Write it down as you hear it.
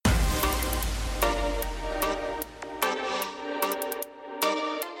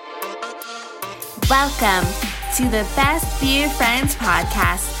Welcome to the Best Beer Friends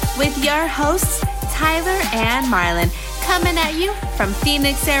podcast with your hosts, Tyler and Marlon, coming at you from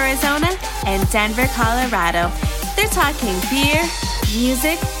Phoenix, Arizona and Denver, Colorado. They're talking beer,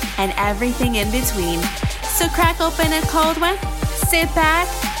 music, and everything in between. So crack open a cold one, sit back,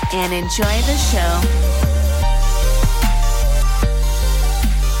 and enjoy the show.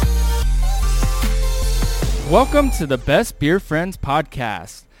 Welcome to the Best Beer Friends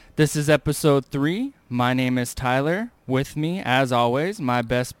podcast. This is episode 3. My name is Tyler. With me, as always, my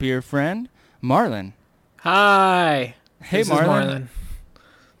best beer friend, Marlon. Hi. Hey, this Marlon. Is Marlon.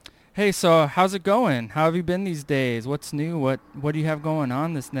 Hey, so how's it going? How have you been these days? What's new? What do you have going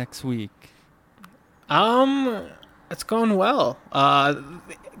on this next week? It's going well.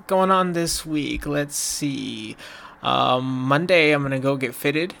 Going on this week. Let's see. Monday, I'm gonna go get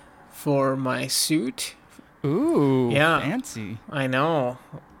fitted for my suit. Ooh, yeah, fancy. I know.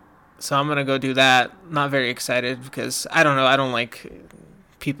 So I'm gonna go do that. Not very excited because I don't know. I don't like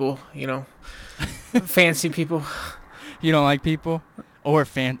people. Fancy people. You don't like people, or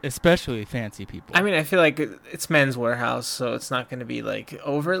especially fancy people. I mean, I feel like it's Men's Warehouse, so it's not gonna be like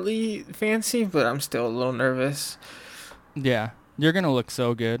overtly fancy, but I'm still a little nervous. Yeah, you're gonna look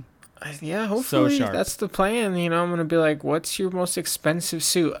so good. Yeah, hopefully so sharp. That's the plan. I'm gonna be like, "What's your most expensive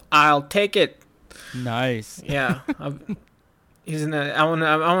suit? I'll take it." Nice. Yeah, I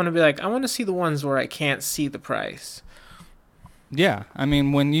want to be like, I want to see the ones where I can't see the price. Yeah, I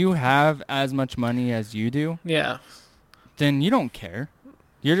mean, when you have as much money as you do, yeah, then you don't care.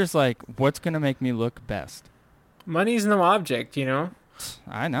 You're just like, what's gonna make me look best? Money's no object,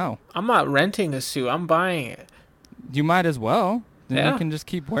 I know. I'm not renting a suit. I'm buying it. You might as well. Then Yeah. you can just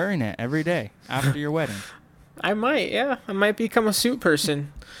keep wearing it every day after your wedding. I might, yeah. I might become a suit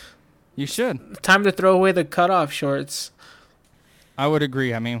person. You should. Time to throw away the cutoff shorts. I would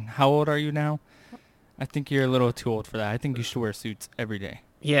agree. I mean, how old are you now? I think you're a little too old for that. I think you should wear suits every day.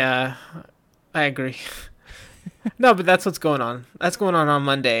 Yeah, I agree. No, but that's what's going on. That's going on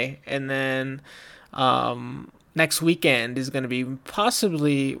Monday. And then next weekend is going to be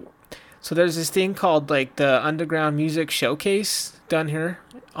possibly... So there's this thing called like the Underground Music Showcase done here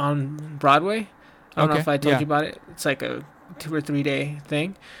on Broadway. I don't know if I told you about it. It's like a 2 or 3 day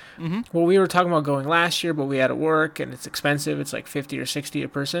thing. Mm-hmm. Well, we were talking about going last year, but we had to work and it's expensive. It's like 50 or 60 a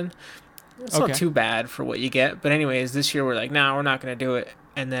person. It's not too bad for what you get. But anyways, this year we're like, nah, we're not going to do it.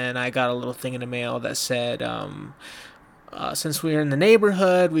 And then I got a little thing in the mail that said, since we're in the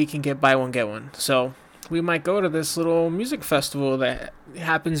neighborhood, we can buy one, get one. So we might go to this little music festival that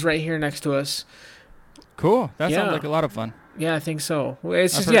happens right here next to us. Cool. That sounds like a lot of fun. Yeah, I think so.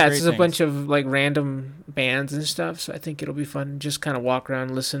 It's I've just heard it's just great a bunch of like random bands and stuff. So I think it'll be fun. Just kind of walk around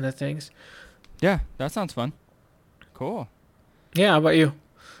and listen to things. Yeah, that sounds fun. Cool. Yeah, how about you?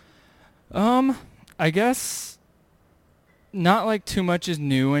 I guess not like too much is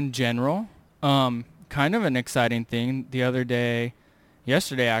new in general. Kind of an exciting thing.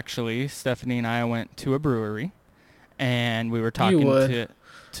 Yesterday actually, Stephanie and I went to a brewery, and we were talking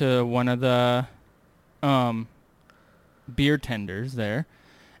to one of the beer tenders there,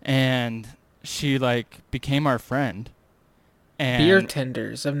 and she like became our friend. And beer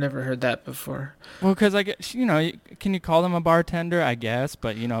tenders, I've never heard that before. Well, because I guess, can you call them a bartender? I guess,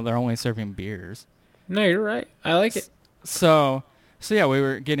 but they're only serving beers. No, you're right. I like it. So yeah, we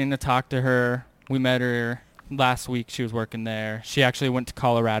were getting to talk to her. We met her last week. She was working there. She actually went to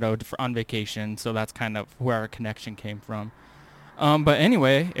Colorado on vacation, so that's kind of where our connection came from. But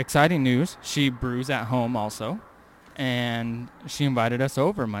anyway, exciting news. She brews at home also, and she invited us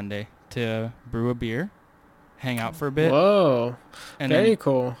over Monday to brew a beer, hang out for a bit. Whoa, and very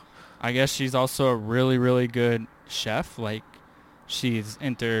cool. I guess she's also a really, really good chef. Like, she's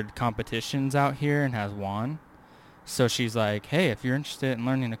entered competitions out here and has won. So she's like, hey, if you're interested in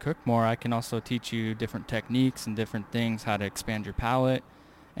learning to cook more, I can also teach you different techniques and different things, how to expand your palate.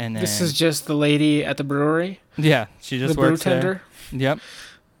 And then, this is just the lady at the brewery? Yeah, she just the works brew tender? there. Yep.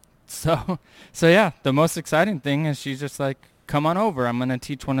 So yeah, the most exciting thing is she's just like, come on over. I'm going to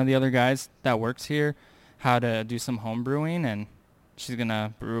teach one of the other guys that works here how to do some home brewing, and she's going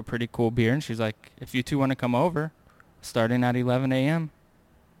to brew a pretty cool beer. And she's like, if you two want to come over, starting at 11 a.m.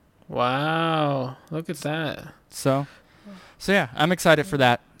 Wow, look at that. So yeah, I'm excited for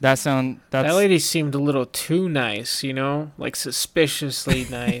that. That lady seemed a little too nice, like suspiciously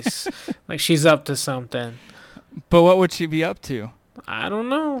nice. Like she's up to something. But what would she be up to? I don't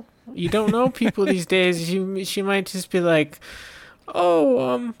know. You don't know people these days. She might just be like,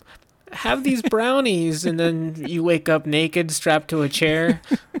 oh, have these brownies, and then you wake up naked, strapped to a chair.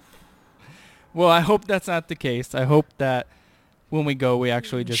 Well, I hope that's not the case. I hope that when we go, we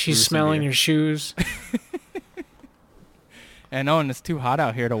actually just She's smelling your shoes. And and it's too hot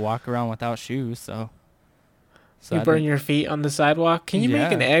out here to walk around without shoes, so you burn your feet on the sidewalk. Can you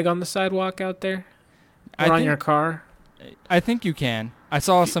make an egg on the sidewalk out there? Or on your car? I think you can. I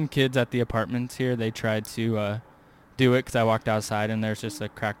saw some kids at the apartments here. They tried to do it because I walked outside and there's just a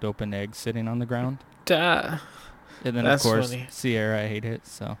cracked open egg sitting on the ground. Duh. And then, of course, funny. Sierra ate it,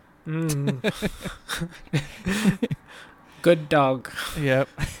 so. Good dog. Yep.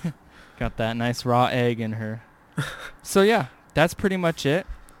 Got that nice raw egg in her. So, yeah, that's pretty much it.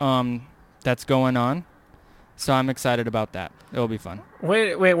 That's going on. So I'm excited about that. It'll be fun.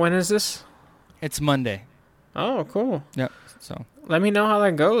 Wait, when is this? It's Monday. Oh, cool. Yep. So let me know how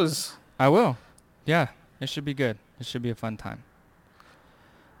that goes. I will. Yeah, it should be good. It should be a fun time.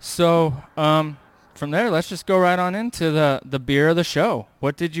 So, from there, let's just go right on into the beer of the show.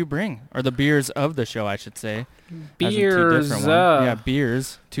 What did you bring? Or the beers of the show, I should say. Beers. Yeah,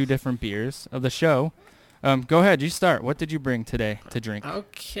 beers. 2 different beers of the show. Go ahead. You start. What did you bring today to drink?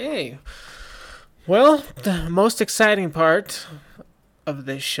 Okay. Well, the most exciting part of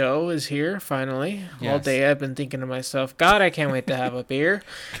this show is here, finally. Yes. All day I've been thinking to myself, God, I can't wait to have a beer.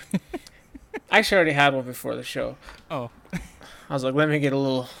 I actually already had one before the show. Oh. I was like, let me get a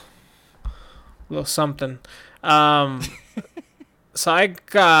little something. So I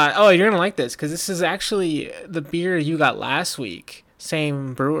got... Oh, you're going to like this, because this is actually the beer you got last week.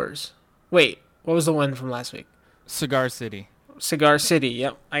 Same brewers. Wait, what was the one from last week? Cigar City.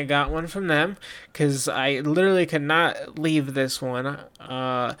 Yep. I got one from them, because I literally could not leave this one.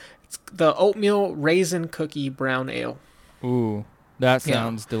 It's the Oatmeal Raisin Cookie Brown Ale. Ooh, that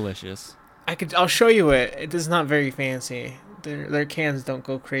sounds delicious. I'll show you it. It is not very fancy. Their cans don't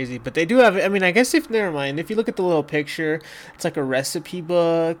go crazy, but they do have. I mean, I guess never mind. If you look at the little picture, it's like a recipe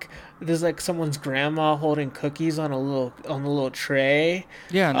book. There's like someone's grandma holding cookies on a little tray.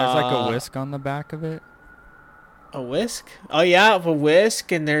 Yeah, and there's like a whisk on the back of it. A whisk? Oh yeah, a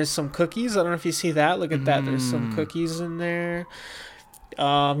whisk, and there's some cookies. I don't know if you see that. Look at that. There's some cookies in there.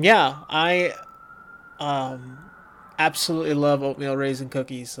 Yeah, I absolutely love oatmeal raisin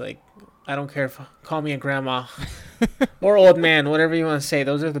cookies. Like, I don't care call me a grandma or old man, whatever you want to say.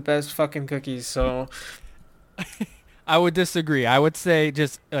 Those are the best fucking cookies. So I would disagree. I would say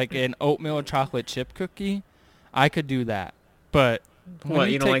just like an oatmeal chocolate chip cookie, I could do that. But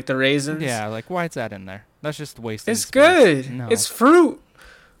what, you don't like the raisins? Yeah, like why is that in there? That's just wasting It's space. Good. No. It's fruit.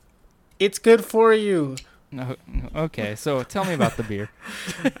 It's good for you. No, okay, so tell me about the beer.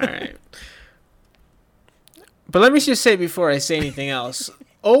 All right. But let me just say before I say anything else,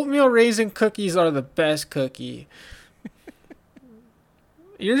 oatmeal raisin cookies are the best cookie.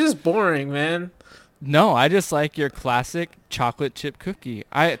 You're just boring, man. No, I just like your classic chocolate chip cookie.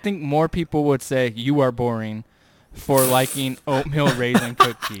 I think more people would say you are boring for liking oatmeal raisin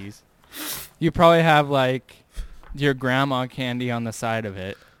cookies. You probably have like your grandma candy on the side of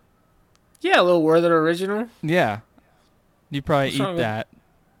it. Yeah, a little Werther Original. Yeah. You probably eat that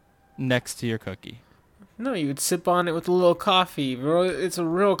next to your cookie. No, you would sip on it with a little coffee. Bro. It's a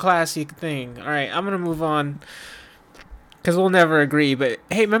real classy thing. All right, I'm going to move on because we'll never agree. But,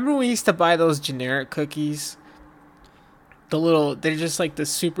 hey, remember when we used to buy those generic cookies? They're just like the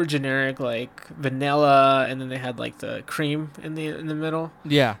super generic, like vanilla, and then they had like the cream in the middle.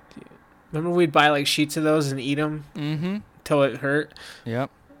 Yeah. Remember we'd buy like sheets of those and eat them till it hurt? Yep.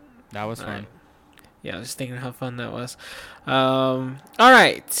 That was fun. Right. Yeah, I was thinking how fun that was. All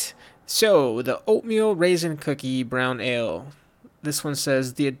right. So, the Oatmeal Raisin Cookie Brown Ale. This one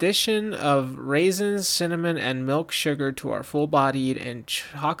says, the addition of raisins, cinnamon, and milk sugar to our full-bodied and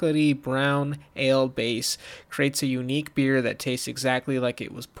chocolatey brown ale base creates a unique beer that tastes exactly like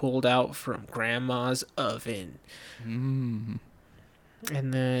it was pulled out from Grandma's oven. Mm.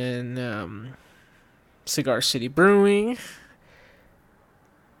 And then Cigar City Brewing.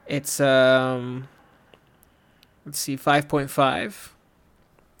 It's, let's see, 5.5.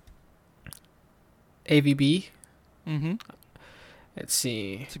 ABB. Mm-hmm. Let's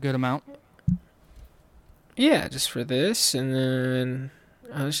see. It's a good amount. Yeah, just for this. And then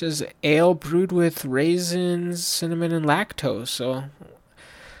it's just ale brewed with raisins, cinnamon, and lactose. So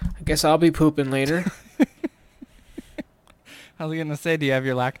I guess I'll be pooping later. I was going to say, do you have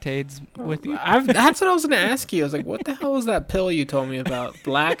your Lactades with you? That's what I was going to ask you. I was like, what the hell was that pill you told me about?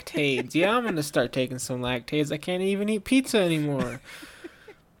 Lactades. Yeah, I'm going to start taking some Lactades. I can't even eat pizza anymore.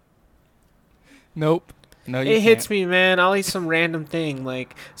 Nope. No, you It can't. hits me, man. I'll eat some random thing.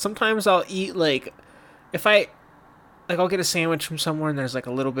 Like, sometimes I'll eat, like, I'll get a sandwich from somewhere and there's, like,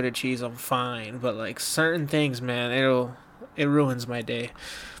 a little bit of cheese, I'm fine. But, like, certain things, man, it ruins my day.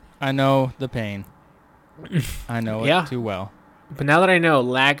 I know the pain. I know it too well. But now that I know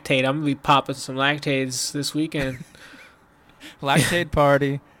Lactate, I'm gonna be popping some Lactates this weekend. Lactate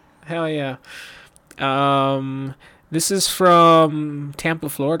party. Hell yeah. This is from Tampa,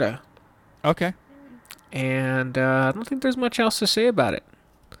 Florida. Okay. And I don't think there's much else to say about it.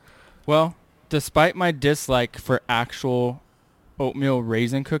 Well, despite my dislike for actual oatmeal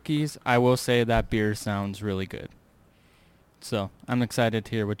raisin cookies, I will say that beer sounds really good. So I'm excited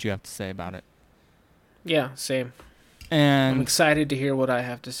to hear what you have to say about it. Yeah, same. And I'm excited to hear what I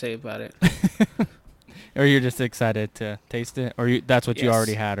have to say about it. Or you're just excited to taste it? Or that's what you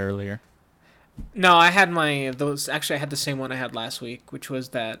already had earlier? No, I had actually I had the same one I had last week, which was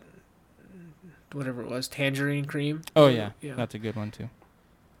that, whatever it was, tangerine cream. Oh, yeah. That's a good one, too.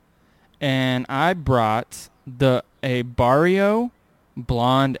 And I brought a Barrio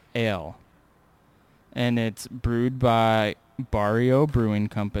Blonde Ale. And it's brewed by Barrio Brewing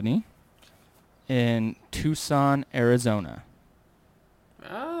Company in Tucson, Arizona.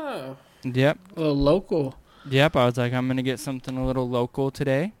 Oh. Yep. A little local. Yep, I was like, I'm going to get something a little local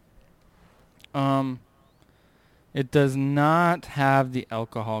today. It does not have the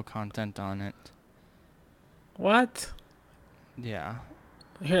alcohol content on it. What? Yeah.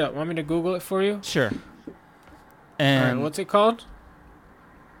 Here, want me to Google it for you? Sure. And all right, what's it called?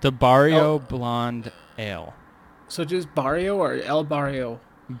 The Barrio Blonde Ale. So just Barrio or El Barrio?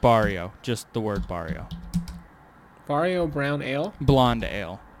 Barrio, just the word Barrio. Barrio Brown Ale? Blonde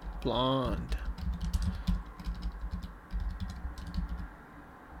Ale. Blonde.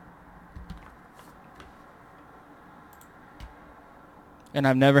 And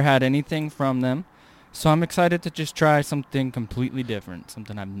I've never had anything from them, so I'm excited to just try something completely different,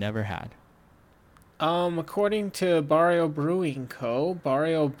 something I've never had. According to Barrio Brewing Co.,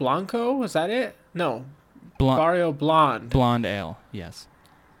 Barrio Blanco, is that it? No. Barrio Blonde. Blonde Ale, yes.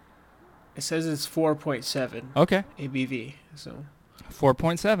 It says it's 4.7. Okay. ABV, so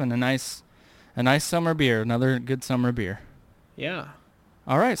 4.7, a nice summer beer, another good summer beer. Yeah.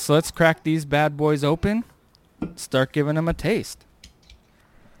 All right, so let's crack these bad boys open. Start giving them a taste.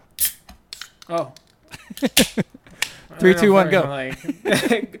 Oh. 3, 2, 1, go.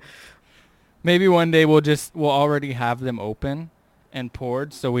 Like Maybe one day we'll already have them open and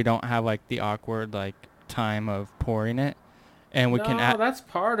poured, so we don't have like the awkward like time of pouring it, and we can add. That's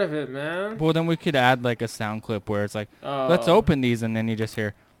part of it, man. Well, then we could add like a sound clip where it's like, let's open these, and then you just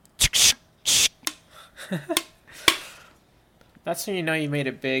hear. That's when you know you made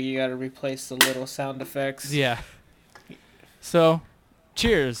it big. You got to replace the little sound effects. Yeah. So,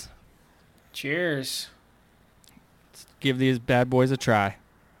 cheers. Cheers. Let's give these bad boys a try.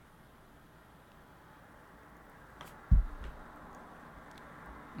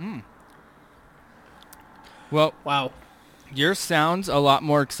 Well, wow. Yours sounds a lot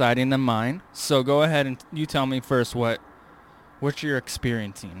more exciting than mine. So go ahead and you tell me first what you're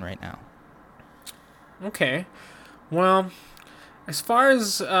experiencing right now. Okay. Well, as far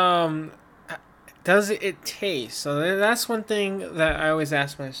as does it taste? So that's one thing that I always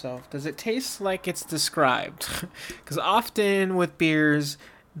ask myself. Does it taste like it's described? Because often with beers,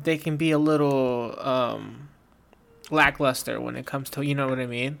 they can be a little lackluster when it comes to, you know what I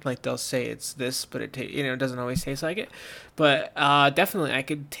mean? Like they'll say it's this, but it doesn't always taste like it. But definitely, I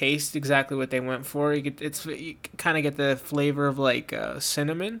could taste exactly what they went for. You kind of get the flavor of like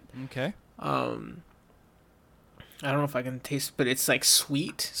cinnamon. Okay. I don't know if I can taste, but it's like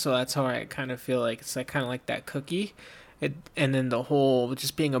sweet, so that's how I kind of feel like it's like kind of like that cookie. And then the whole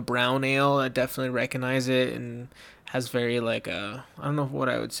just being a brown ale, I definitely recognize it and has very like I don't know what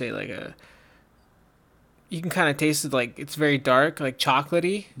I would say, like you can kind of taste it, like it's very dark, like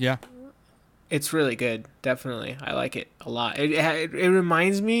chocolatey. Yeah. It's really good, definitely. I like it a lot. It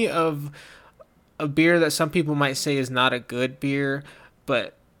reminds me of a beer that some people might say is not a good beer,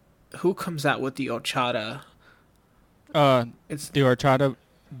 but who comes out with the horchata? It's the horchata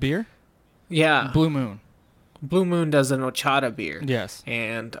beer? Yeah. Blue Moon. Blue Moon does an horchata beer. Yes.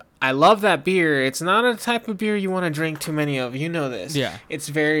 And I love that beer. It's not a type of beer you want to drink too many of. You know this. Yeah. It's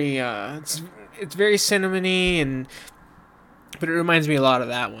very it's very cinnamony but it reminds me a lot of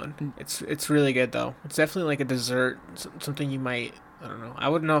that one. It's really good though. It's definitely like a dessert, something you might, I don't know. I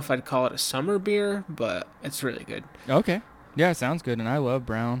wouldn't know if I'd call it a summer beer, but it's really good. Okay. Yeah, sounds good. And I love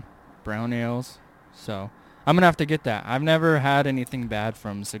brown ales. So I'm going to have to get that. I've never had anything bad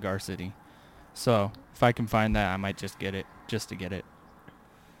from Cigar City. So if I can find that, I might just get it, just to get it.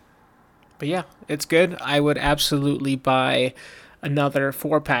 But yeah, it's good. I would absolutely buy another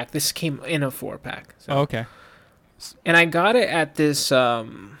 4-pack. This came in a 4-pack. So. Oh, okay. And I got it at this,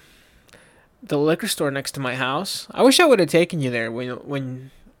 the liquor store next to my house. I wish I would have taken you there when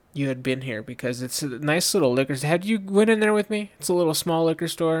you had been here, because it's a nice little liquor store. Had you went in there with me? It's a little small liquor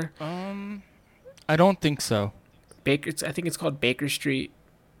store. I don't think so. I think it's called Baker Street,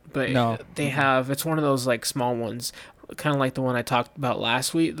 but No. they have, it's one of those like small ones, kind of like the one I talked about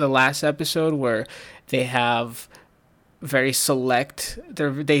the last episode, where they have very select,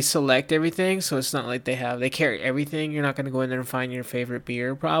 they select everything, so it's not like they carry everything. You're not going to go in there and find your favorite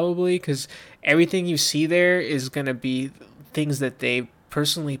beer, probably, because everything you see there is going to be things that they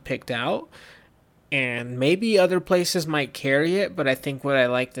personally picked out, and maybe other places might carry it, but I think what I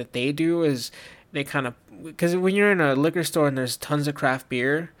like that they do is they kind of, because when you're in a liquor store and there's tons of craft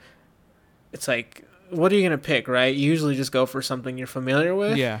beer, it's like, what are you going to pick, right? You usually just go for something you're familiar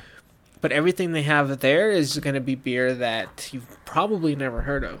with. Yeah. But everything they have there is going to be beer that you've probably never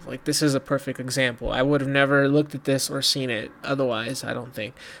heard of. Like, this is a perfect example. I would have never looked at this or seen it otherwise, I don't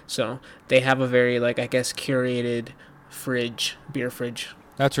think. So they have a very, like, I guess, curated beer fridge.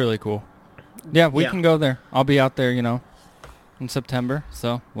 That's really cool. Yeah, we can go there. I'll be out there, in September,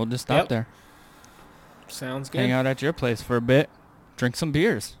 so we'll just stop there. Sounds good. Hang out at your place for a bit, drink some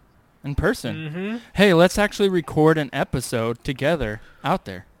beers in person. Mm-hmm. Hey, let's actually record an episode together out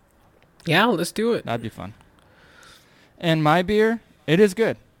there. Yeah, let's do it. That'd be fun. And my beer, it is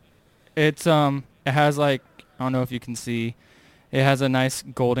good. It's it has like, I don't know if you can see, it has a nice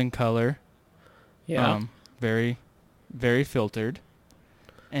golden color. Yeah. Very, very filtered.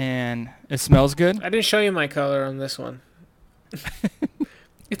 And it smells good. I didn't show you my color on this one.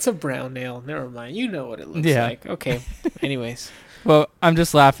 It's a brown ale. Never mind. You know what it looks like. Okay. Anyways. Well, I'm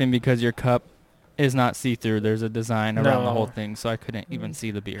just laughing because your cup is not see-through. There's a design around the whole thing, so I couldn't even see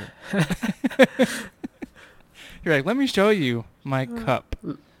the beer. You're like, let me show you my cup.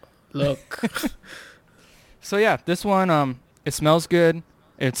 Look. So yeah, this one, it smells good.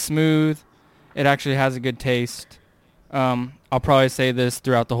 It's smooth. It actually has a good taste. I'll probably say this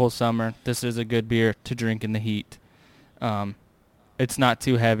throughout the whole summer. This is a good beer to drink in the heat. It's not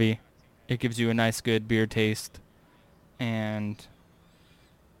too heavy. It gives you a nice, good beer taste. And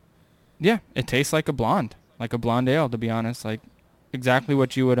yeah, it tastes like a blonde ale, to be honest. Like exactly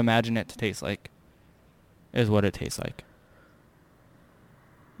what you would imagine it to taste like is what it tastes like.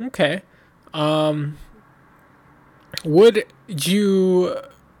 Okay. Would you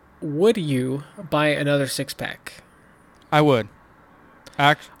buy another 6-pack? I would.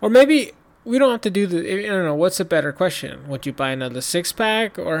 Or maybe we don't have to do I don't know, what's a better question? Would you buy another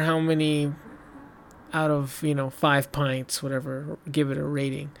 6-pack, or how many out of, 5 pints, whatever, give it a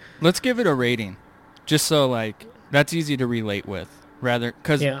rating? Let's give it a rating. Just so, like, that's easy to relate with. Rather,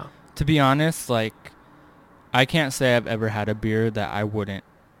 because to be honest, like, I can't say I've ever had a beer that I wouldn't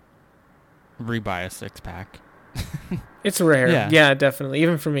rebuy a 6-pack. It's rare. Yeah, definitely.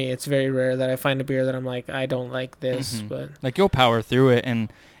 Even for me, it's very rare that I find a beer that I'm like, I don't like this. Mm-hmm. But like, you'll power through it,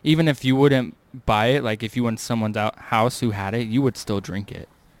 and even if you wouldn't buy it, like if you went to someone's house who had it, you would still drink it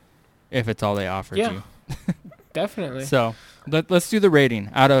if it's all they offered you. Definitely. So let's do the rating.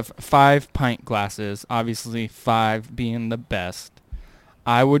 Out of 5 pint glasses, obviously 5 being the best,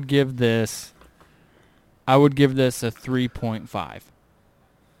 I would give this a 3.5.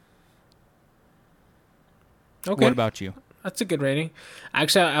 Okay. What about you? That's a good rating.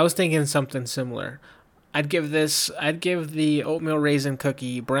 Actually, I was thinking something similar. I'd give the oatmeal raisin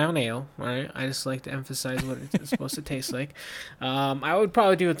cookie brown ale. All right. I just like to emphasize what it's supposed to taste like. I would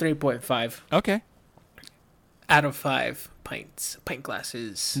probably do a 3.5. Okay. Out of 5 pint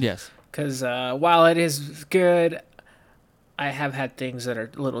glasses. Yes. Because while it is good, I have had things that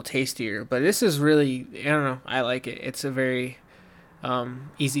are a little tastier. But this is really, I don't know, I like it. It's a very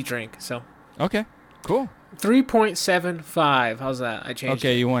easy drink. So. Okay. Cool. 3.75. How's that? I changed it.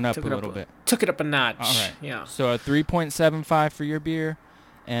 Okay, you went up a little bit. Took it up a notch. All right. Yeah. So a 3.75 for your beer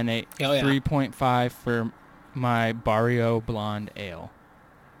and a 3.5 for my Barrio Blonde Ale.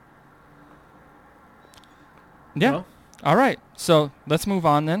 Yeah. Well, all right. So let's move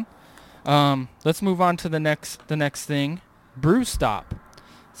on then. Let's move on to the next thing, Brew Stop.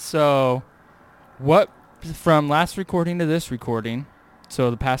 So what from last recording to this recording,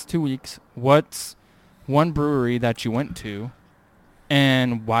 so the past 2 weeks, what's one brewery that you went to,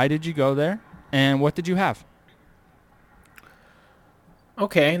 and why did you go there, and what did you have?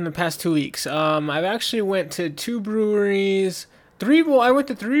 Okay, in the past 2 weeks, I've actually went to 2 breweries. I went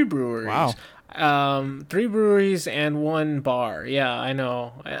to 3 breweries. Wow. 3 breweries and 1 bar. Yeah, I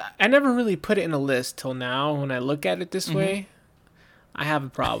know. I never really put it in a list till now. When I look at it this way, I have a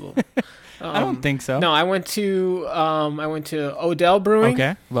problem. I don't think so. No, I went to Odell Brewing.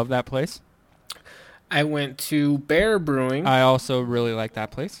 Okay, love that place. I went to Bear Brewing. I also really like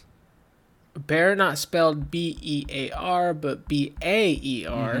that place. Bear, not spelled Bear, but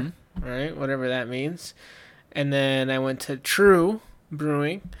Baer, right? Whatever that means. And then I went to True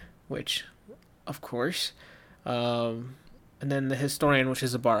Brewing, which, of course. And then the Historian, which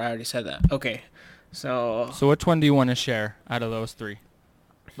is a bar. I already said that. Okay. So which one do you want to share out of those three?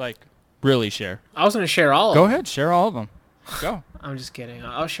 Like, really share. I was going to share all of them. them. Go ahead. Share all of them. Go. I'm just kidding.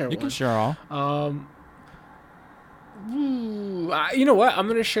 I'll share one. You can share all. You know what? I'm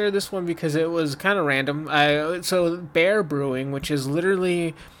going to share this one because it was kind of random. So Bear Brewing, which is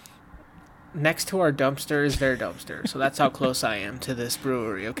literally next to our dumpster, is their dumpster. So that's how close I am to this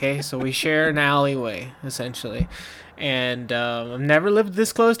brewery, okay? So we share an alleyway, essentially. And I've never lived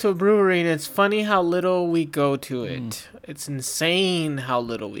this close to a brewery, and it's funny how little we go to it. It's insane how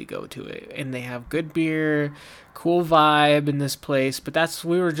little we go to it. And they have good beer, cool vibe in this place. But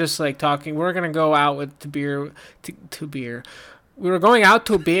we were just like talking. We're going to go out with beer. We were going out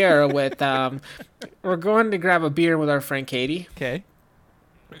to beer with, we're going to grab a beer with our friend Katie. Okay.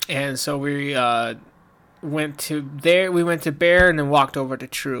 And so we went to Bear and then walked over to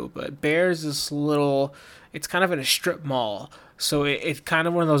True. But Bear's this little, it's kind of in a strip mall. So it's kind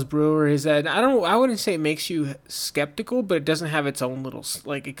of one of those breweries that I wouldn't say it makes you skeptical, but it doesn't have its own little,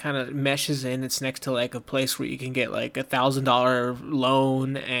 like, it kind of meshes in. It's next to like a place where you can get like $1,000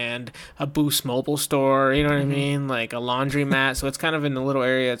 loan and a Boost mobile store, you know what I mean? Like a laundromat. So it's kind of in a little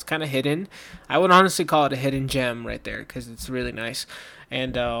area. It's kind of hidden. I would honestly call it a hidden gem right there because it's really nice.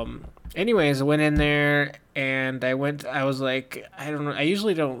 And anyways, I went in there and I was like, I don't know. I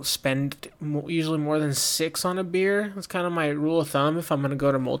usually don't spend more than $6 on a beer. That's kind of my rule of thumb if I'm going to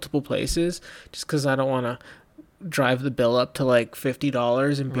go to multiple places, just because I don't want to drive the bill up to like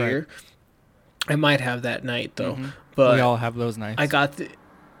 $50 in beer. Right. I might have that night though, but we all have those nights. I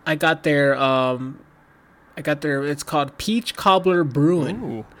got there. It's called Peach Cobbler Brewing.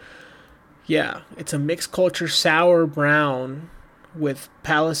 Ooh. Yeah, it's a mixed culture sour brown with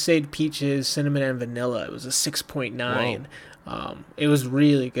Palisade peaches, cinnamon, and vanilla. It was a 6.9. It was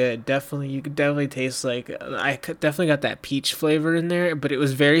really good. You could definitely taste definitely got that peach flavor in there, but it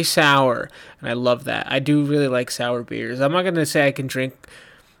was very sour, and I love that. I do really like sour beers. I'm not gonna say I can drink,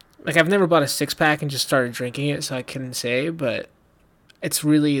 like, I've never bought a 6-pack and just started drinking it, so I couldn't say, but it's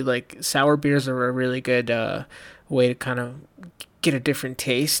really, like, sour beers are a really good way to kind of get a different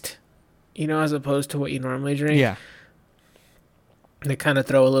taste, as opposed to what you normally drink. Yeah. They kind of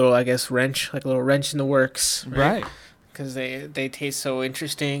throw a little, I guess, wrench in the works. Right. Because they taste so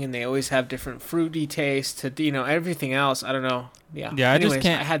interesting, and they always have different fruity taste to, everything else. I don't know. Yeah. Yeah, Anyways, I just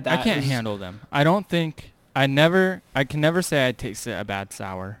can't. I had that. I can't handle them. I don't think. I can never say I tasted a bad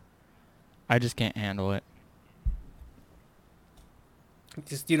sour. I just can't handle it.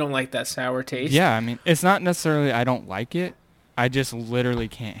 You don't like that sour taste? Yeah, I mean, it's not necessarily I don't like it. I just literally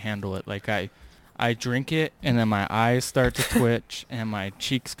can't handle it. Like, I drink it, and then my eyes start to twitch, and my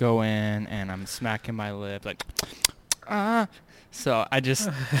cheeks go in, and I'm smacking my lip, like, So I just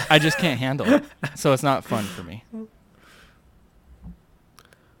can't handle it. So it's not fun for me.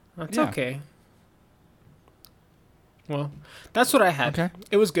 That's okay. Well, that's what I had. Okay.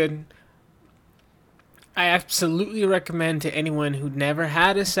 It was good. I absolutely recommend to anyone who never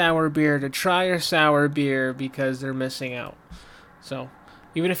had a sour beer to try a sour beer because they're missing out. So,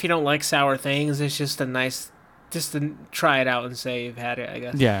 even if you don't like sour things, it's just just to try it out and say you've had it, I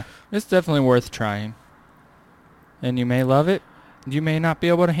guess. Yeah, it's definitely worth trying. And you may love it, you may not be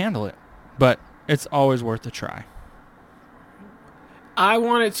able to handle it, but it's always worth a try. I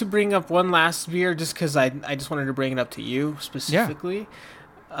wanted to bring up one last beer just because I just wanted to bring it up to you specifically.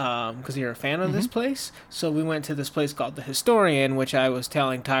 Because you're a fan of this place. So we went to this place called The Historian, which I was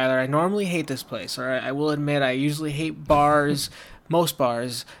telling Tyler, I normally hate this place. Or I will admit I usually hate bars, most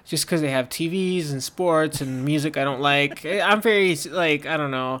bars, just because they have TVs and sports and music I don't like. I'm very, I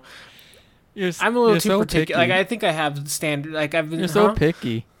don't know. I'm a little too particular. Like, I think I have standard. Like, I've been. You're so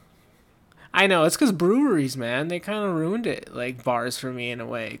picky. I know, it's because breweries, man, they kind of ruined it, like bars for me in a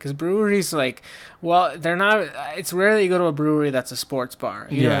way. Because breweries, they're not. It's rare that you go to a brewery that's a sports bar.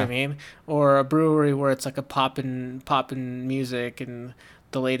 You know what I mean? Or a brewery where it's like a poppin' music and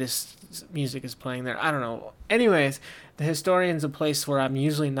the latest music is playing there. I don't know. Anyways, the Historian's a place where I'm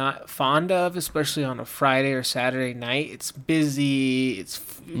usually not fond of, especially on a Friday or Saturday night. It's busy, it's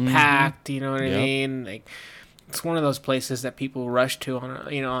packed. You know what I mean? Like. It's one of those places that people rush to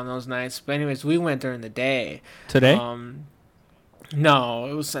on those nights. But anyways, we went during the day. Today? No,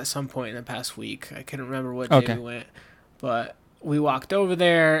 it was at some point in the past week. I couldn't remember what day we went. But we walked over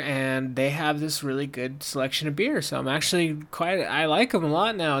there, and they have this really good selection of beer. So I'm actually I like them a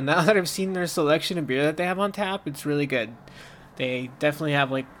lot now. Now that I've seen their selection of beer that they have on tap, it's really good. They definitely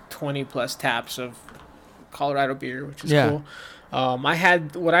have like 20 plus taps of Colorado beer, which is cool. I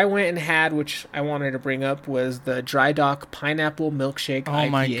had what I went and had, which I wanted to bring up, was the Dry Dock Pineapple Milkshake IPA. Oh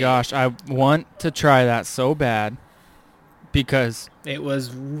my gosh, I want to try that so bad because it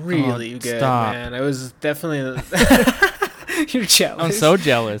was really good, stop. man. It was definitely. You're jealous. I'm so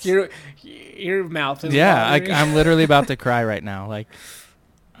jealous. Your mouth is. Yeah, I'm literally about to cry right now. Like,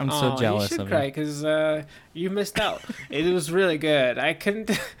 I'm so jealous you should of cry you. because you missed out. It was really good. I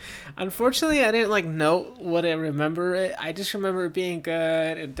couldn't. Unfortunately, I didn't like note what I remember it. I just remember it being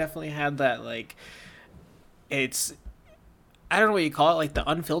good. It definitely had that like. It's. I don't know what you call it, like the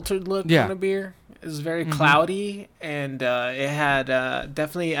unfiltered look on a beer. It was very cloudy, and it had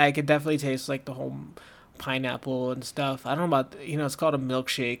definitely. I could definitely taste like the whole pineapple and stuff. I don't know about, it's called a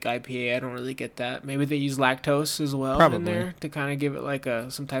milkshake IPA. I don't really get that. Maybe they use lactose as well in there to kind of give it like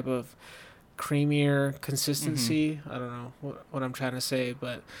some type of creamier consistency. I don't know what I'm trying to say,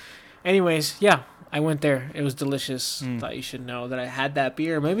 but anyways, yeah, I went there. It was delicious. Thought you should know that I had that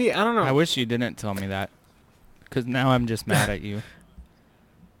beer. Maybe, I don't know. I wish you didn't tell me that because now I'm just mad at you.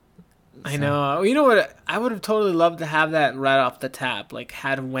 I know. You know what? I would have totally loved to have that right off the tap. Like,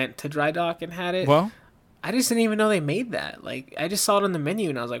 went to Dry Dock and had it. Well, I just didn't even know they made that. Like, I just saw it on the menu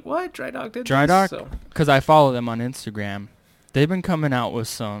and I was like, "What? Dry Dock did Dry this?" Dock? Because I follow them on Instagram. They've been coming out with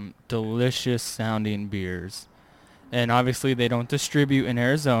some delicious sounding beers. And obviously they don't distribute in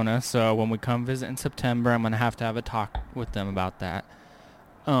Arizona, so when we come visit in September, I'm going to have a talk with them about that.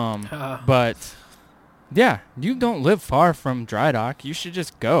 But, yeah, you don't live far from Dry Dock. You should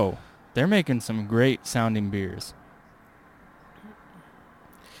just go. They're making some great sounding beers.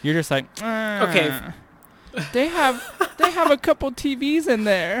 You're just like, okay. They have a couple TVs in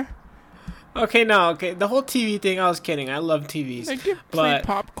there. Okay, the whole TV thing, I was kidding. I love TVs. They give free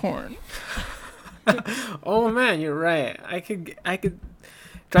popcorn. Oh man, you're right. I could.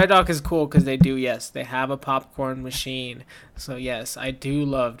 Dry Dock is cool because they have a popcorn machine. So yes, I do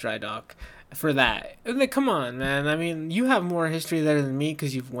love Dry Dock for that. And then, come on, man. I mean, you have more history there than me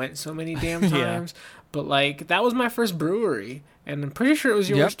because you've went so many damn times. But like, that was my first brewery, and I'm pretty sure it was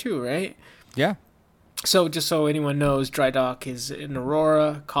yours too, right? Yeah. So just so anyone knows, Dry Dock is in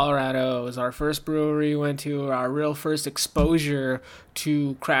Aurora, Colorado. It was our first brewery we went to, our real first exposure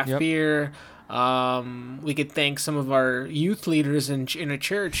to craft beer. We could thank some of our youth leaders in a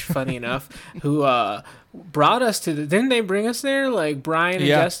church, funny enough, who brought us to didn't they bring us there? Like Brian and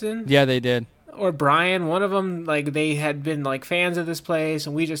Justin? Yeah, they did. Or Brian, one of them, like they had been like fans of this place,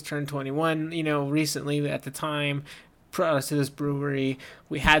 and we just turned 21, recently at the time. Brought us to this brewery.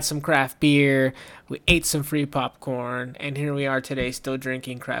 We had some craft beer. We ate some free popcorn, and here we are today, still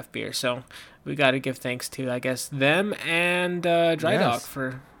drinking craft beer. So we got to give thanks to, I guess, them and Dry Dock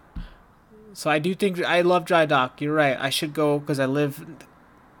for. So I do think I love Dry Dock. You're right. I should go because I live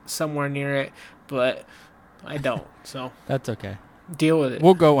somewhere near it, but I don't. So that's okay. Deal with it.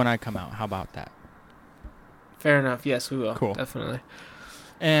 We'll go when I come out. How about that? Fair enough. Yes, we will. Cool. Definitely.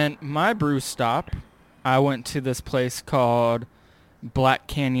 And my brew stop, I went to this place called Black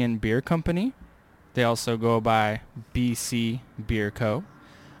Canyon Beer Company. They also go by BC Beer Co.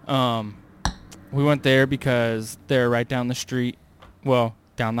 We went there because they're right down the street, well,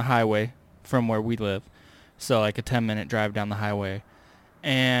 down the highway from where we live. So like a 10-minute drive down the highway.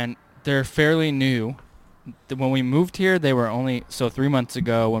 And they're fairly new. When we moved here, they were only, 3 months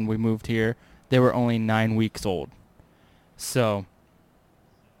ago when we moved here, they were only 9 weeks old. So...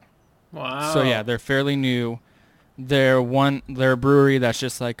 Wow. So yeah, they're fairly new. They're a brewery that's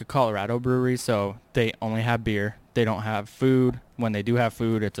just like a Colorado brewery, so they only have beer. They don't have food. When they do have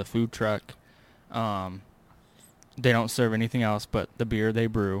food, it's a food truck. They don't serve anything else but the beer they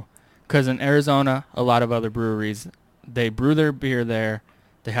brew. Because in Arizona, a lot of other breweries, they brew their beer there.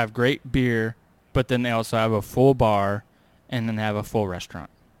 They have great beer, but then they also have a full bar, and then they have a full restaurant.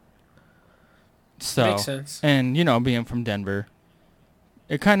 So, makes sense. And being from Denver,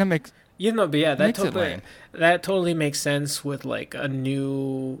 it kind of makes. But yeah, that totally makes sense with like a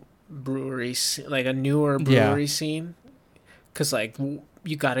new brewery, like a newer brewery scene, because like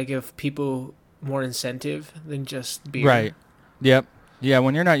you got to give people more incentive than just beer. Right. Yep. Yeah.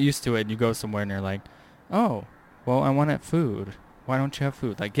 When you're not used to it, you go somewhere and you're like, oh, well, I wanted food. Why don't you have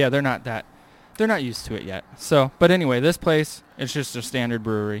food? Like, yeah, they're not used to it yet. So, but anyway, this place, it's just a standard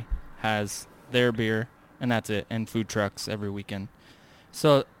brewery, has their beer, and that's it, and food trucks every weekend.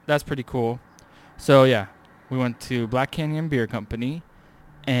 So that's pretty cool. So yeah, we went to Black Canyon Beer Company,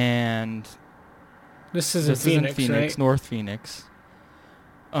 and this is in Phoenix, right? North Phoenix.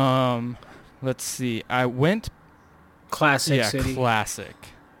 Let's see. I went. Classic city. Classic.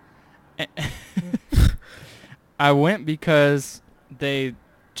 I went because they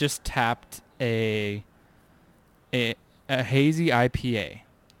just tapped a hazy IPA.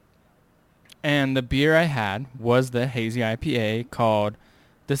 And the beer I had was the hazy IPA called,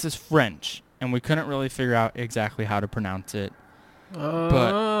 this is French, and we couldn't really figure out exactly how to pronounce it.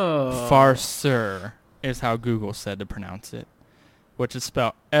 But Farceur is how Google said to pronounce it, which is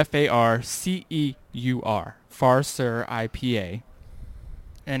spelled Farceur, Farceur IPA.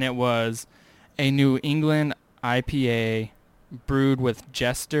 And it was a New England IPA brewed with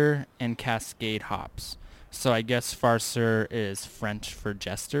Jester and Cascade hops. So I guess Farceur is French for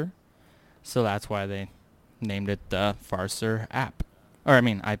Jester. So that's why they named it the Farceur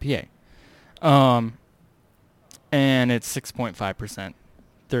IPA. And it's 6.5%,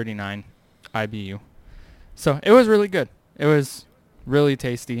 39 IBU. So it was really good. It was really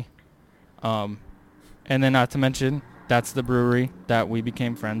tasty. And then not to mention, that's the brewery that we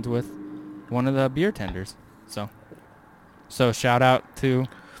became friends with, one of the beer tenders. So shout out to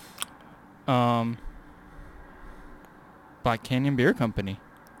Black Canyon Beer Company.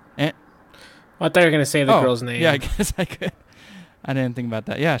 And I thought you were going to say the girl's name. Yeah, I guess I could. I didn't think about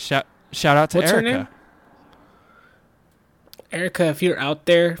that. Yeah, shout out to What's Erica. Her name? Erica, if you're out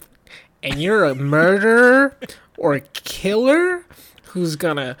there and you're a murderer or a killer who's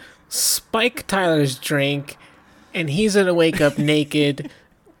going to spike Tyler's drink and he's going to wake up naked,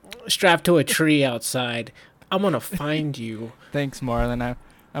 strapped to a tree outside, I'm going to find you. Thanks, Marlon.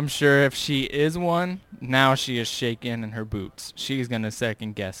 I'm sure if she is one, now she is shaking in her boots. She's going to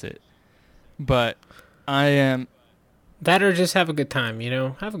second guess it. But I am... That or just have a good time,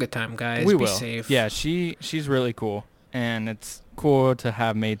 Have a good time, guys. We Be will. safe. Yeah, she's really cool. And it's cool to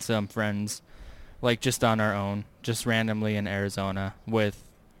have made some friends, like just on our own, just randomly in Arizona with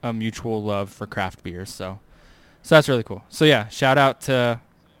a mutual love for craft beers. So that's really cool. So yeah, shout out to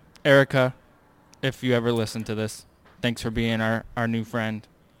Erica. If you ever listen to this, thanks for being our new friend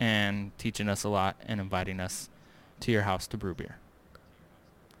and teaching us a lot and inviting us to your house to brew beer.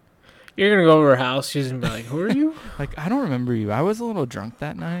 You're going to go over her house. She's going to be like, who are you? Like, I don't remember you. I was a little drunk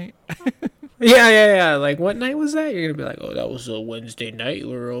that night. Yeah. Like, what night was that? You're going to be like, oh, that was a Wednesday night.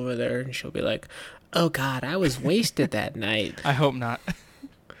 We were over there. And she'll be like, oh, God, I was wasted that night. I hope not.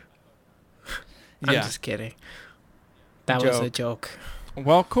 I'm just kidding. That was a joke.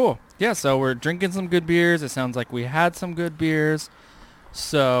 Well, cool. Yeah, so we're drinking some good beers. It sounds like we had some good beers.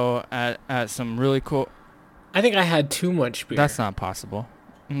 So at some really cool... I think I had too much beer. That's not possible.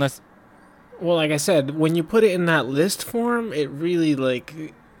 Unless... Well, like I said, when you put it in that list form, it really,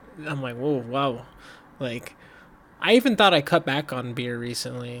 I'm like, whoa, wow. Like, I even thought I cut back on beer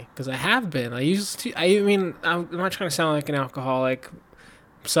recently, because I have been. I'm not trying to sound like an alcoholic.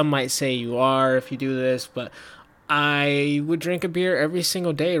 Some might say you are if you do this, but I would drink a beer every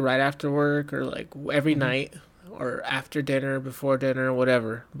single day right after work, or, every night, or after dinner, before dinner,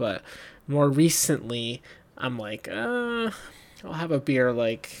 whatever. But more recently, I'm like, I'll have a beer,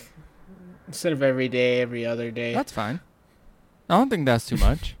 instead of every day, every other day. That's fine. I don't think that's too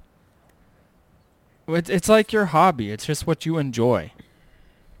much. It's like your hobby. It's just what you enjoy.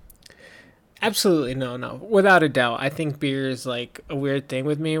 Absolutely. No. Without a doubt. I think beer is a weird thing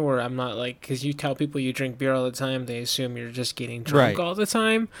with me where I'm not because you tell people you drink beer all the time, they assume you're just getting drunk all the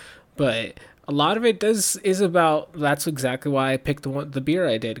time. But a lot of it is about, that's exactly why I picked the beer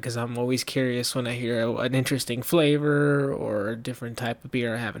I did, because I'm always curious when I hear an interesting flavor or a different type of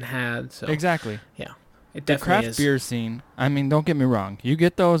beer I haven't had. So exactly. Yeah, it the definitely craft is. beer scene, I mean, don't get me wrong. You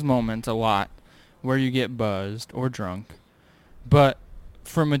get those moments a lot where you get buzzed or drunk. But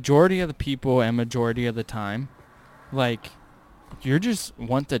for majority of the people and majority of the time, you just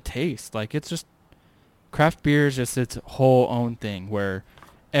want to taste. It's just, craft beer is just its whole own thing where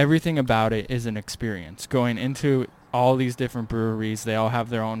everything about it is an experience. Going into all these different breweries, they all have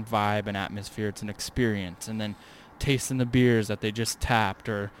their own vibe and atmosphere. It's an experience. And then tasting the beers that they just tapped,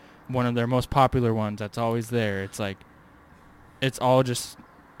 or one of their most popular ones that's always there. It's it's all just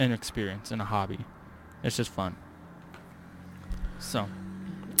an experience and a hobby. It's just fun. So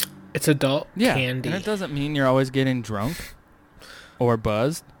it's adult candy. And it doesn't mean you're always getting drunk or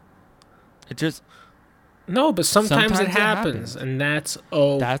buzzed. It just... No, but sometimes it happens, and that's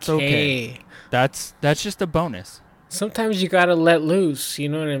okay. That's okay. That's just a bonus. Sometimes you gotta let loose, you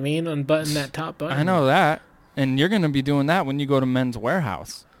know what I mean? Unbutton that top button. I know that. And you're going to be doing that when you go to Men's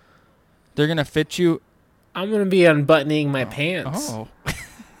Warehouse. They're going to fit you... I'm going to be unbuttoning my pants. Oh.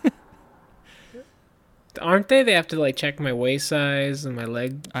 Aren't they? They have to, check my waist size and my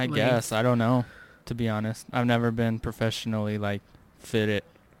leg I length. guess. I don't know, to be honest. I've never been professionally, fitted.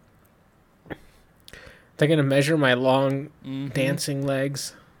 They're going to measure my long dancing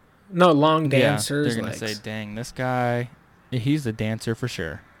legs. No, long dancers. Yeah, they're going to say, dang, this guy, he's a dancer for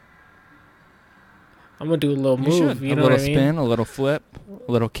sure. I'm going to do a little move. You know what I mean? A little spin, a little flip,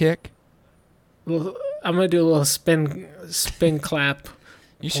 a little kick. I'm going to do a little spin clap.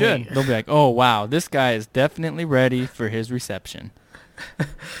 You should. They'll be like, oh, wow, this guy is definitely ready for his reception.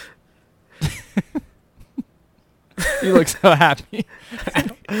 You look so happy.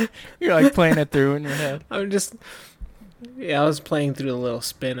 You're like playing it through in your head. I was playing through the little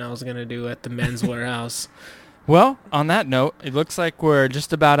spin I was going to do at the Men's Warehouse. Well, on that note, it looks like we're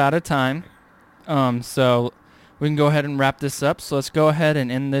just about out of time. So we can go ahead and wrap this up. So let's go ahead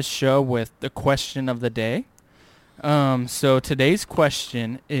and end this show with the question of the day. So today's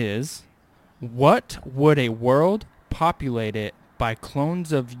question is, what would a world populated by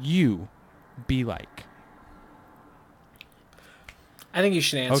clones of you be like? I think you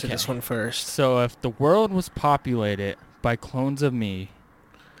should answer this one first. So if the world was populated by clones of me,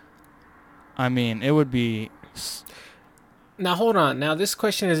 I mean, it would be... Now, hold on. Now, this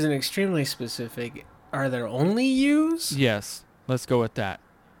question isn't extremely specific. Are there only yous? Yes. Let's go with that.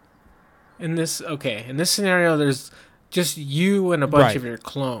 In this scenario, there's just you and a bunch of your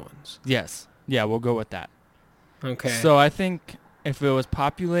clones. Yes. Yeah, we'll go with that. Okay. So I think if it was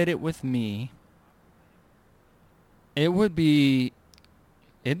populated with me, it'd be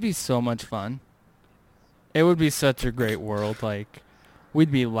so much fun. It would be such a great world. Like,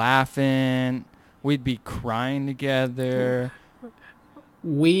 we'd be laughing, we'd be crying together.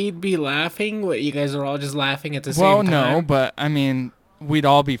 We'd be laughing? What, you guys are all just laughing at the same time? Well, no, but I mean, we'd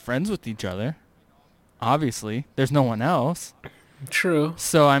all be friends with each other. Obviously, there's no one else. True.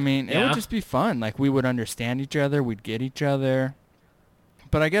 So, I mean, it would just be fun. Like, we would understand each other, we'd get each other.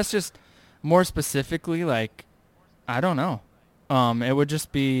 But I guess just more specifically, like, I don't know. It would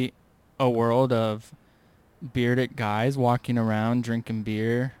just be a world of bearded guys walking around, drinking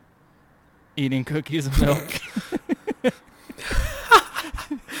beer, eating cookies and milk.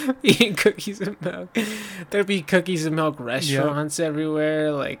 Eating cookies and milk. There'd be cookies and milk restaurants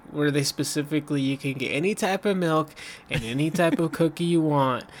everywhere, like where they specifically you can get any type of milk and any type of cookie you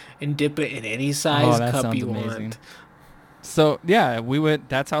want and dip it in any size cup you want. So yeah,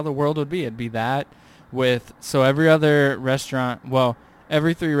 that's how the world would be. It'd be that so every other restaurant, well,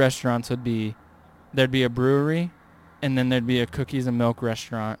 every 3 restaurants there'd be a brewery, and then there'd be a cookies and milk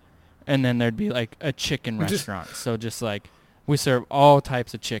restaurant, and then there'd be like a chicken restaurant. So just like, we serve all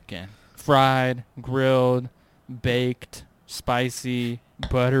types of chicken. Fried, grilled, baked, spicy,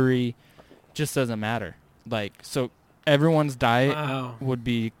 buttery. Just doesn't matter. Like, so everyone's diet would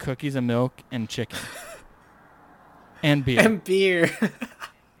be cookies and milk and chicken. And beer. And beer.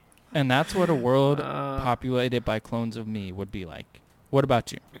 And that's what a world populated by clones of me would be like. What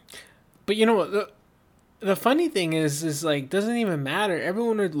about you? But you know what? The funny thing is like, doesn't even matter.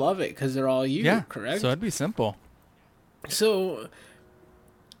 Everyone would love it because they're all you, correct? So it'd be simple. So,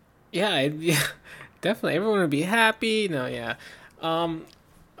 yeah, definitely. Everyone would be happy. No, yeah.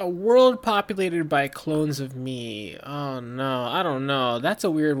 A world populated by clones of me. Oh, no. I don't know. That's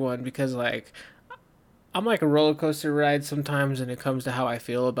a weird one because, like, I'm like a roller coaster ride sometimes when it comes to how I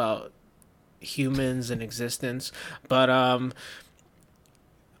feel about humans and existence. But,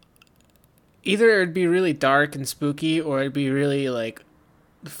 either it'd be really dark and spooky or it'd be really, like,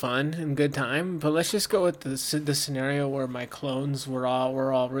 fun and good time. But let's just go with the scenario where my clones we're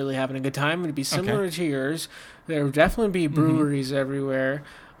all really having a good time. It'd be similar to yours. There would definitely be breweries everywhere.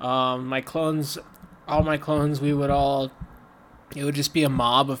 All my clones, it would just be a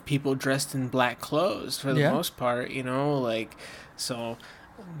mob of people dressed in black clothes for the most part, you know, like, so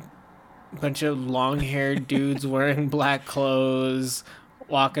a bunch of long-haired dudes wearing black clothes,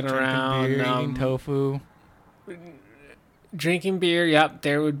 walking around, beer, eating tofu. Drinking beer, yep,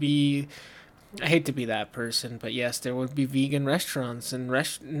 there would be... I hate to be that person, but yes, there would be vegan restaurants and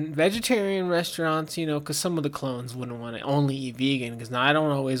vegetarian restaurants, you know, because some of the clones wouldn't want to only eat vegan, because now I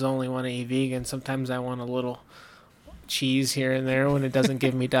don't always only want to eat vegan. Sometimes I want a little cheese here and there when it doesn't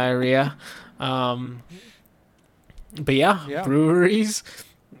give me diarrhea. But yeah, breweries,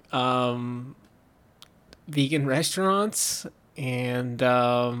 vegan restaurants, and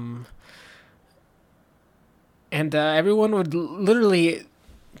everyone would literally...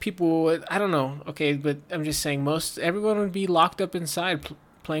 People would, I don't know, okay, but I'm just saying everyone would be locked up inside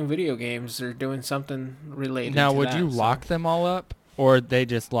playing video games or doing something related now, to would you lock them all up, or they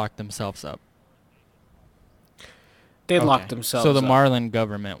just lock themselves up? They'd lock themselves up. So the Marlin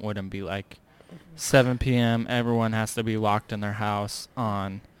government wouldn't be like, 7 p.m., everyone has to be locked in their house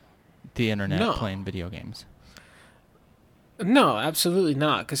on the internet playing video games. No, absolutely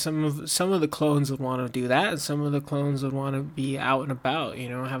not. Because some of the clones would want to do that, and some of the clones would want to be out and about.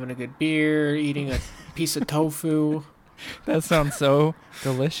 Having a good beer, eating a piece of tofu. That sounds so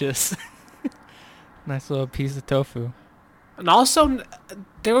delicious. Nice little piece of tofu. And also,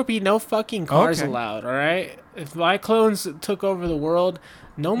 there would be no fucking cars allowed. All right, if my clones took over the world,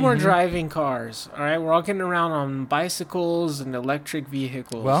 no more driving cars. All right, we're all getting around on bicycles and electric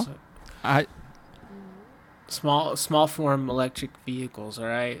vehicles. Well, Small form electric vehicles, all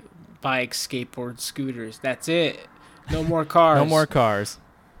right? Bikes, skateboards, scooters. That's it. No more cars. No more cars.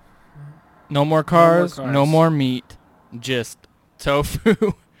 No more cars. No more meat. Just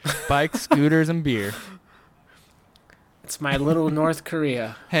tofu, bikes, scooters, and beer. It's my little North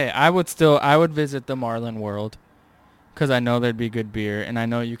Korea. Hey, I would visit the Marlin World because I know there'd be good beer, and I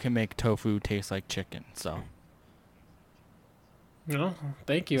know you can make tofu taste like chicken, so. No,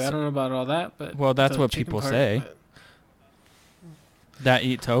 thank you. I don't know about all that, but well, that's what people say. That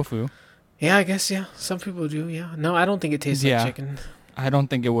eat tofu. Yeah, I guess. Yeah, some people do. Yeah, no, I don't think it tastes like chicken. I don't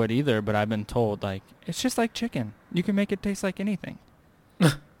think it would either, but I've been told it's just like chicken. You can make it taste like anything.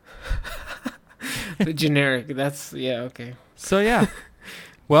 The generic. That's okay. So yeah,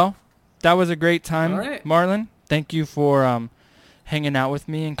 well, that was a great time, Marlon. Thank you for hanging out with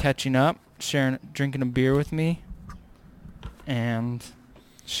me and catching up, drinking a beer with me. And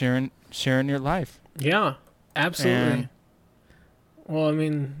sharing your life. Yeah, absolutely. Well, I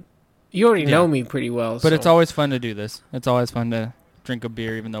mean, you already know me pretty well. But it's always fun to do this. It's always fun to drink a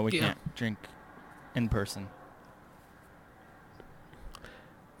beer, even though we can't drink in person.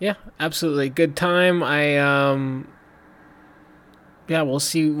 Yeah, absolutely. Good time. We'll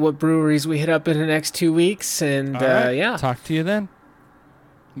see what breweries we hit up in the next 2 weeks. And, Talk to you then.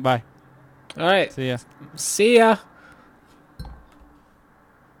 Bye. All right. See ya. See ya.